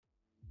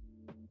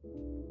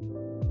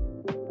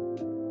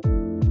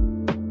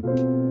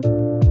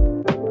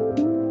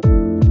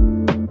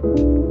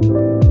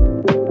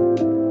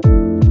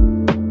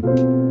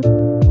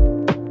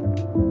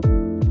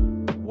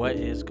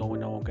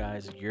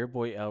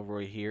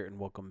Elroy here, and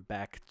welcome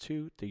back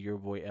to the Your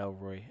Boy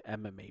Elroy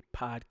MMA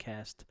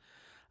podcast.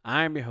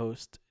 I'm your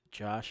host,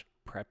 Josh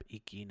Prep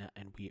Ikina,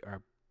 and we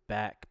are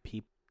back,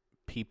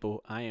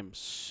 people. I am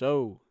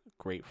so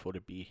grateful to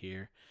be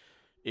here.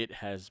 It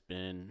has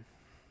been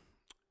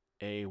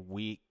a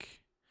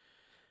week,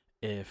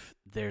 if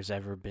there's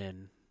ever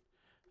been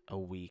a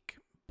week,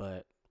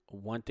 but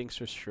one thing's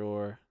for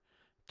sure,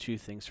 two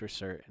things for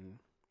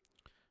certain.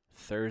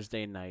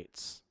 Thursday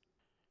nights,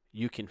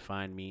 you can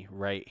find me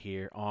right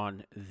here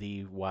on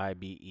the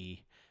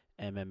YBE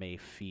MMA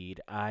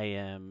feed. I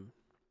am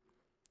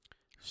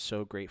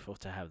so grateful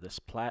to have this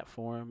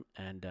platform,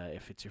 and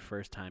if it's your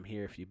first time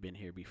here, if you've been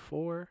here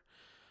before,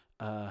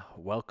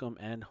 welcome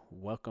and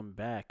welcome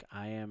back.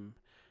 I am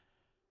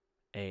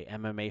a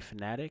MMA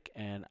fanatic,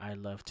 and I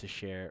love to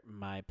share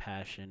my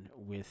passion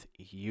with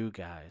you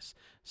guys.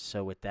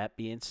 So with that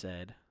being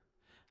said,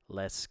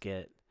 let's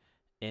get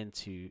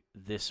into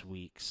this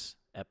week's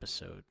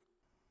episode.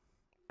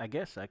 I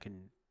guess I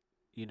can,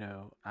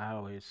 I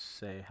always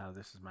say how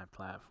this is my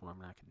platform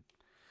and I can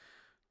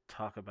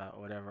talk about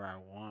whatever I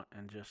want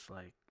and just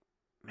like,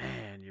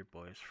 man, your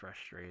boy's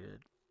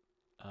frustrated.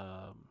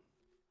 Um,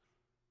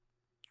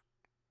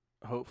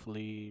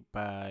 Hopefully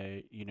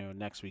by,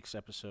 next week's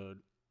episode,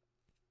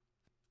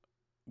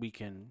 we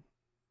can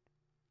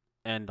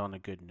end on a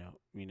good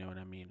note. You know what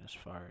I mean? As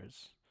far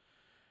as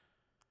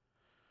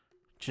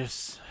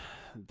just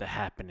the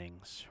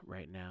happenings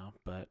right now.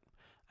 But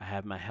I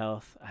have my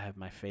health, I have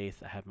my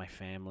faith, I have my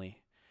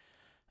family,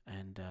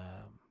 and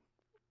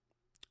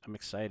I'm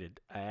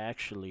excited. I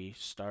actually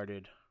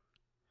started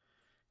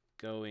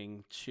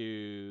going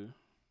to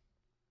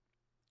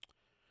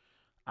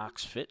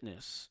Ox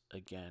Fitness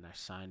again. I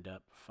signed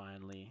up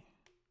finally.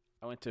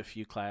 I went to a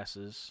few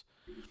classes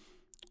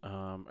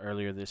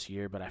earlier this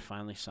year, but I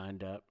finally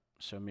signed up.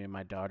 So me and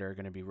my daughter are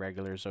going to be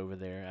regulars over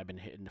there. I've been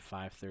hitting the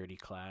 5:30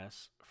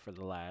 class for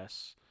the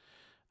last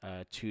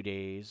 2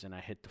 days, and I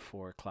hit the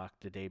 4 o'clock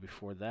the day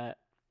before that,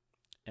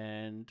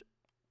 and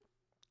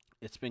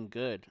it's been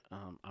good.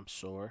 I'm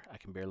sore. I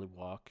can barely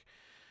walk,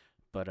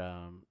 but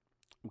I'm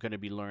going to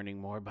be learning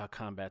more about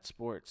combat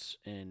sports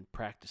and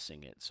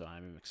practicing it. So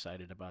I'm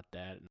excited about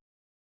that.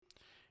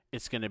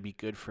 It's going to be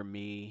good for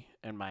me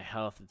and my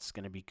health. It's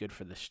going to be good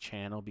for this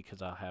channel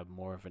because I'll have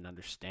more of an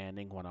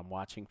understanding when I'm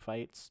watching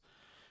fights.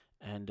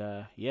 And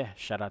yeah,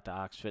 shout out to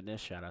Ox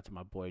Fitness. Shout out to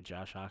my boy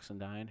Josh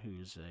Oxendine,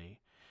 who's a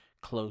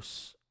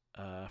close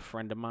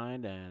friend of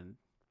mine. And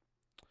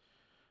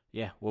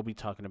yeah, we'll be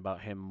talking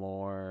about him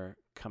more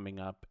coming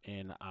up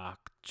in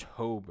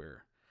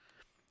October.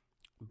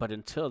 But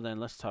until then,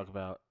 let's talk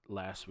about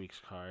last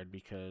week's card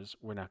because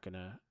we're not going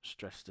to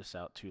stress this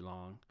out too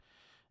long.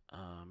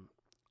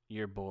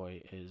 Your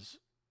boy is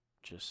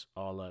just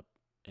all up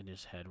in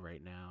his head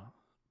right now.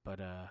 But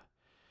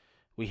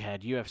we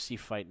had UFC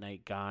Fight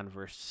Night Gone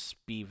versus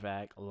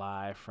Spivak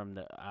live from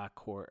the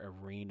Accor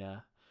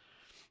Arena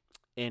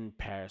in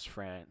Paris,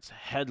 France,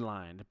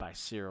 headlined by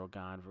Cyril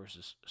Gane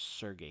versus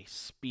Sergey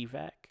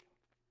Spivak,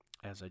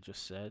 as I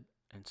just said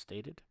and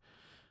stated.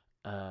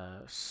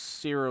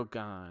 Cyril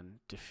Gane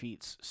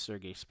defeats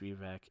Sergey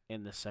Spivak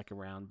in the second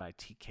round by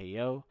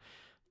TKO.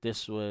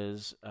 This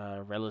was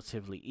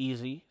relatively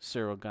easy.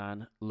 Cyril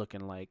Gane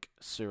looking like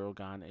Cyril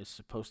Gane is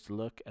supposed to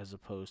look, as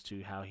opposed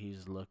to how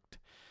he's looked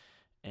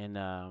in,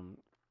 a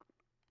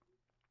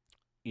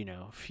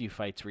few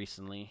fights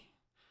recently.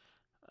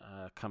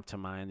 Come to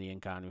mind the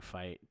Ngannou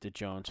fight. The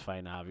Jones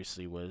fight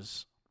obviously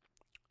was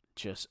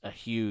just a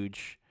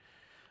huge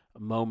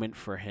moment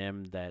for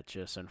him that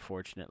just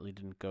unfortunately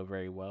didn't go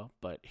very well.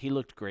 But he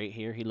looked great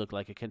here. He looked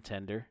like a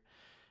contender.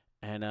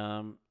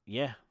 And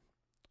yeah,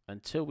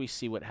 until we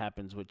see what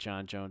happens with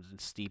John Jones and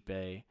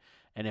Stipe,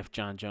 and if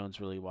John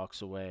Jones really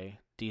walks away,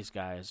 these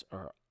guys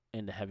are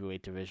in the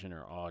heavyweight division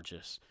are all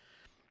just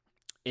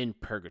in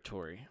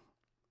purgatory.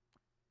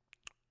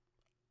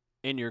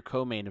 In your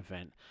co-main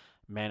event,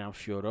 Manon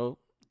Fiorot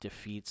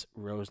defeats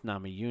Rose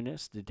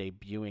Namajunas, the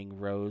debuting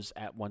Rose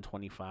at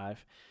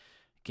 125.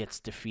 Gets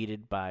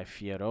defeated by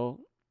Fiorot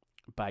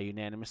by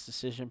unanimous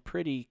decision.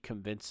 Pretty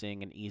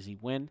convincing and easy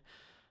win.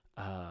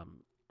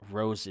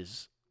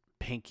 Rose's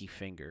pinky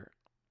finger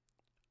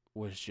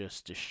was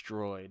just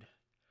destroyed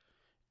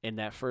in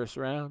that first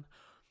round.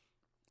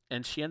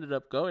 And she ended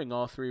up going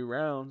all 3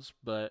 rounds,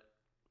 but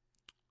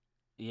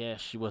yeah,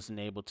 she wasn't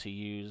able to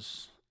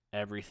use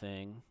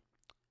everything.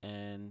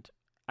 And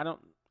I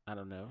don't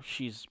know.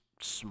 She's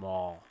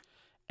small,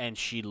 and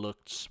she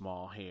looked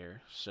small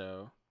here.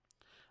 So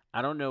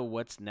I don't know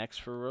what's next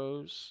for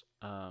Rose.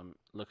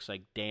 Looks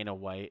like Dana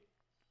White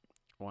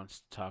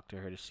wants to talk to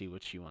her to see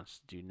what she wants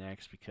to do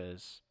next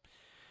because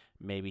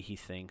maybe he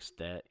thinks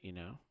that,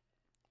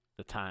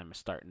 the time is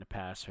starting to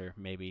pass her.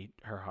 Maybe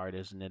her heart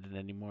isn't in it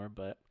anymore,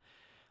 but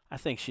I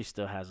think she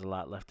still has a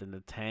lot left in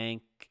the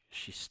tank.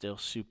 She's still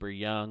super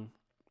young,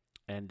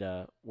 and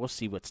we'll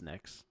see what's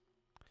next.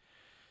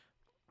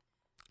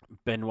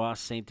 Benoit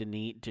Saint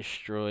Denis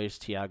destroys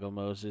Thiago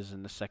Moses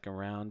in the second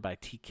round by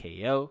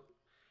TKO.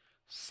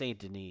 Saint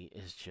Denis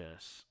is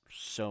just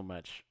so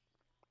much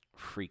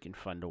freaking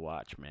fun to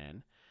watch,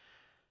 man.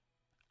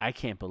 I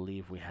can't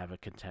believe we have a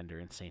contender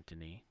in Saint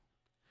Denis.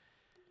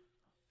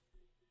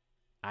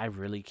 I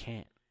really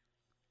can't.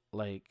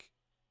 Like,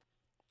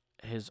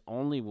 his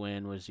only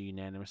win was a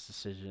unanimous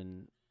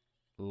decision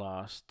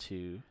loss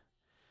to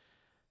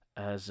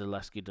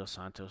Zaleski dos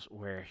Santos,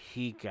 where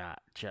he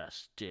got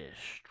just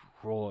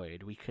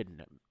destroyed. We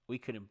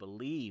couldn't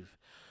believe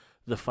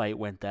the fight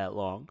went that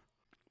long.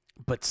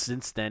 But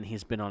since then,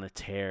 he's been on a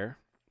tear.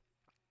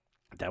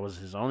 That was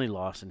his only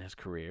loss in his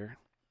career,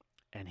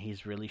 and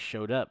he's really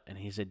showed up, and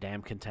he's a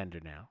damn contender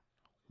now.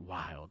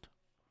 Wild.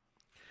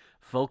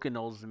 Volkan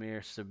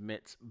Ozdemir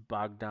submits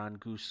Bogdan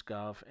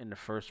Guskov in the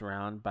first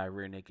round by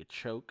rear naked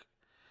choke.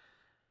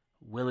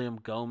 William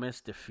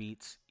Gomez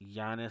defeats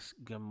Giannis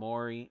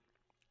Gamori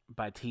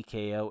by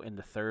TKO in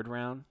the third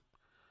round.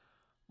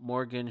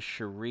 Morgan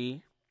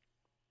Cherie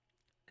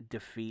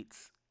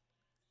defeats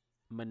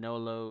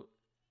Manolo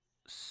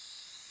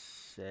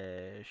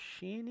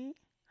Cecchini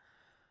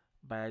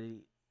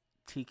by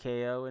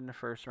TKO in the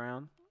first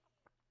round.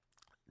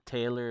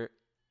 Taylor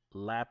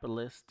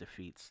Lapilus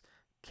defeats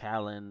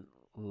Callan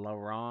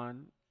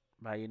Laron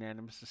by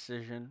unanimous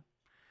decision.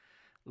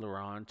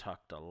 Laron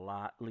talked a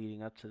lot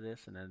leading up to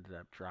this and ended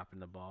up dropping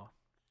the ball.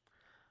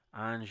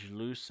 Ange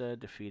Lusa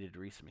defeated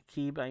Reese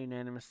McKee by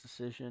unanimous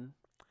decision.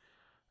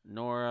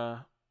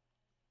 Nora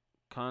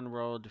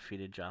Conroe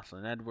defeated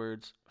Jocelyn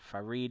Edwards.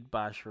 Farid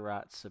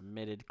Basharat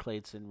submitted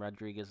Clayton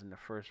Rodriguez in the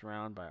first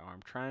round by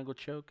arm triangle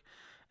choke.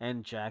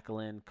 And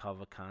Jacqueline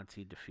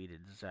Cavalcanti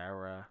defeated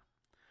Zara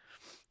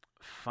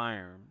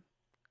Firm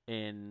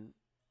in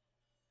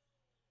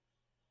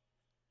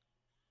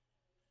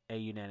a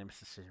unanimous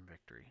decision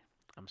victory.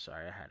 I'm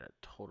sorry, I had a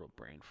total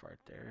brain fart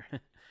there.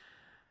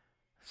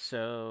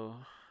 So,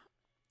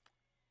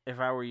 if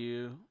I were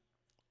you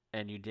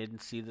and you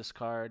didn't see this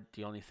card,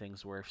 the only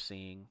things worth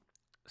seeing,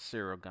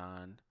 Cyril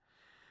Gane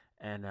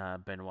and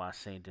Benoit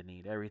Saint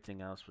Denis.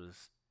 Everything else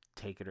was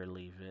take it or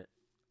leave it.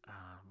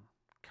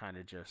 Kind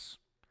of just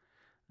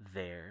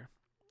there.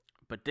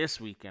 But this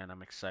weekend,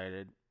 I'm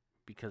excited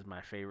because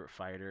my favorite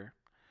fighter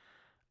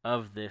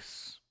of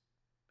this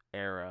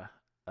era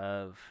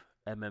of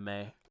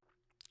MMA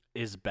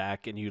is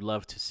back, and you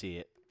love to see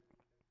it.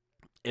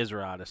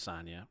 Israel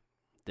Adesanya,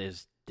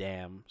 this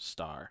damn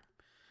star.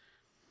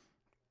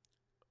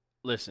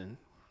 Listen,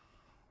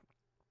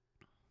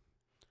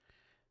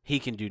 he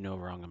can do no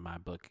wrong in my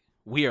book.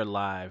 We are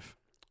live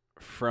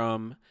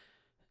from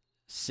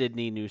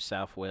Sydney, New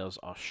South Wales,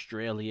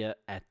 Australia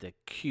at the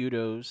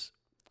Kudos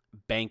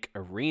Bank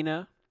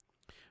Arena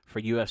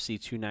for UFC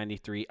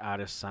 293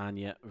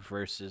 Adesanya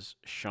versus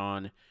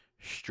Sean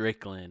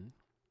Strickland.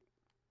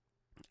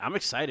 I'm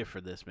excited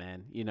for this,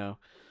 man. You know,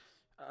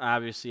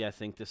 obviously I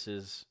think this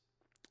is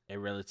a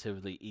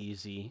relatively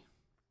easy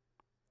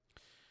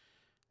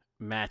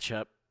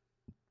matchup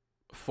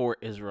for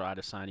Israel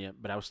Adesanya,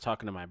 but I was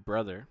talking to my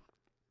brother,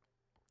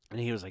 and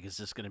he was like, is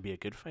this going to be a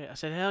good fight? I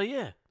said, hell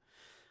yeah.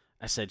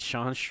 I said,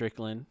 Sean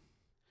Strickland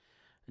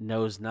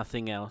knows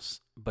nothing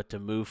else but to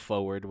move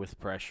forward with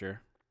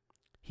pressure.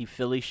 He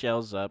Philly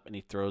shells up, and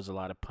he throws a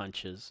lot of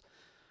punches,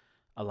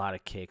 a lot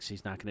of kicks.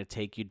 He's not going to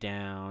take you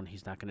down.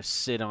 He's not going to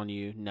sit on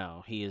you.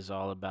 No, he is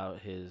all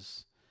about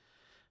his,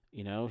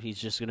 he's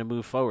just going to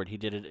move forward. He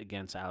did it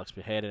against Alex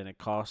Pereira, and it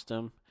cost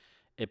him.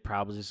 It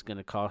probably is going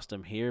to cost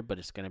him here, but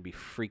it's going to be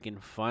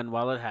freaking fun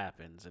while it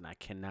happens, and I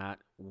cannot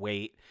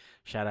wait.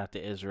 Shout out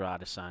to Israel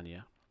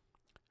Adesanya.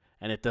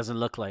 And it doesn't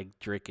look like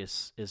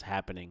Drickus is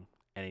happening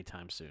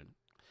anytime soon.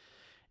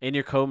 In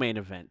your co-main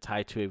event,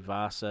 Tai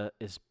Tuivasa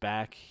is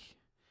back.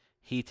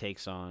 He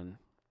takes on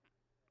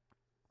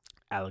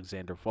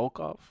Alexander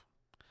Volkov.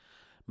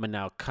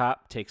 Manel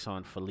Kape takes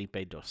on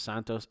Felipe Dos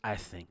Santos. I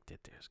think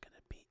that there's going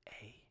to be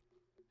a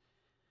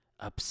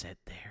upset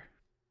there.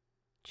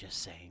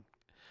 Just saying.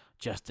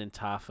 Justin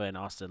Tafa and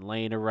Austin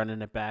Lane are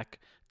running it back.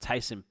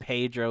 Tyson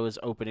Pedro is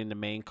opening the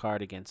main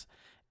card against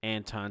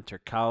Anton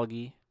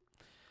Turkalgi.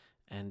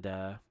 And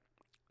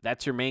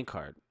that's your main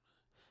card.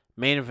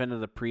 Main event of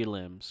the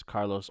prelims,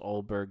 Carlos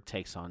Olberg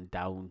takes on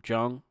Dawoon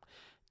Jung.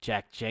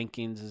 Jack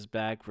Jenkins is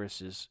back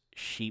versus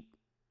Sheep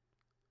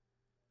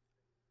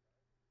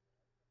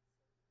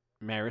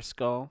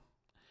Mariscal.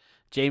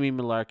 Jamie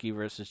Malarkey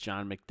versus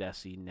John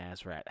McDessie.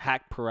 Nasrat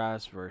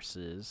Hakparas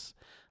versus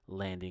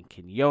Landon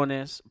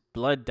Quinones.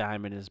 Blood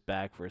Diamond is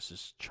back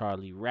versus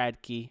Charlie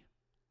Radke.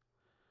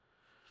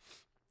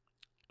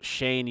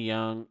 Shane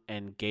Young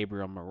and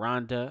Gabriel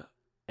Miranda.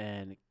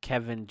 And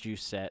Kevin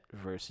Jusset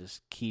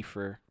versus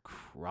Kiefer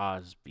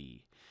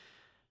Crosby.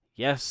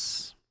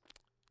 Yes,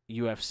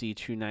 UFC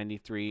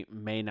 293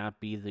 may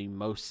not be the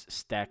most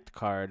stacked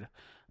card,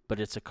 but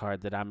it's a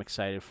card that I'm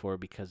excited for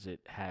because it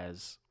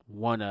has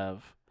one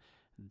of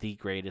the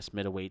greatest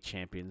middleweight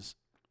champions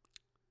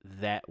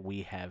that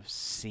we have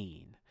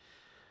seen.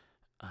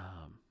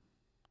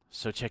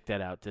 So check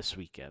that out this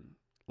weekend.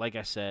 Like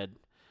I said,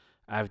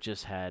 I've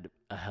just had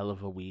a hell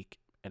of a week,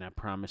 and I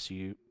promise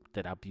you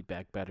that I'll be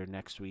back better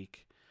next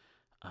week.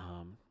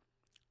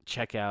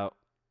 Check out.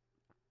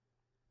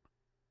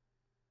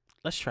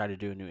 Let's try to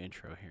do a new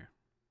intro here.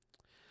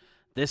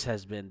 This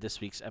has been this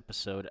week's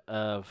episode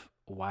of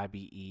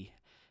YBE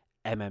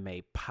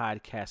MMA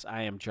Podcast.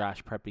 I am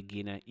Josh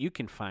Prepagina. You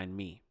can find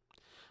me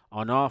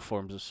on all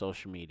forms of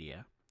social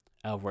media.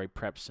 Elroy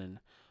Prepson,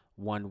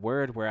 one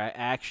word, where I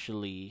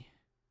actually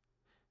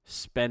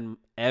spend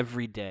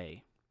every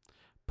day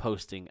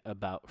posting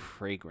about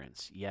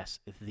fragrance. Yes,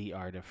 the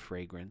art of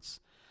fragrance.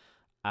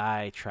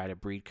 I try to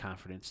breed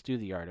confidence through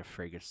the art of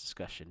fragrance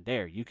discussion.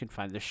 There, you can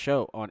find the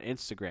show on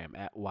Instagram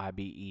at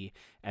YBE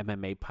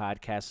MMA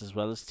Podcast, as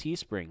well as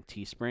Teespring,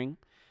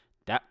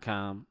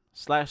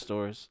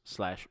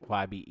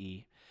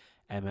 teespring.com/stores/YBE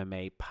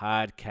MMA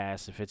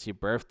Podcast. If it's your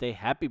birthday,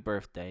 happy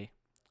birthday.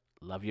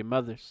 Love your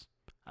mothers.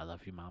 I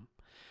love you, Mom.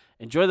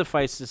 Enjoy the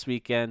fights this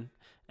weekend,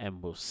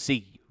 and we'll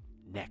see you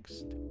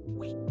next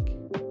week.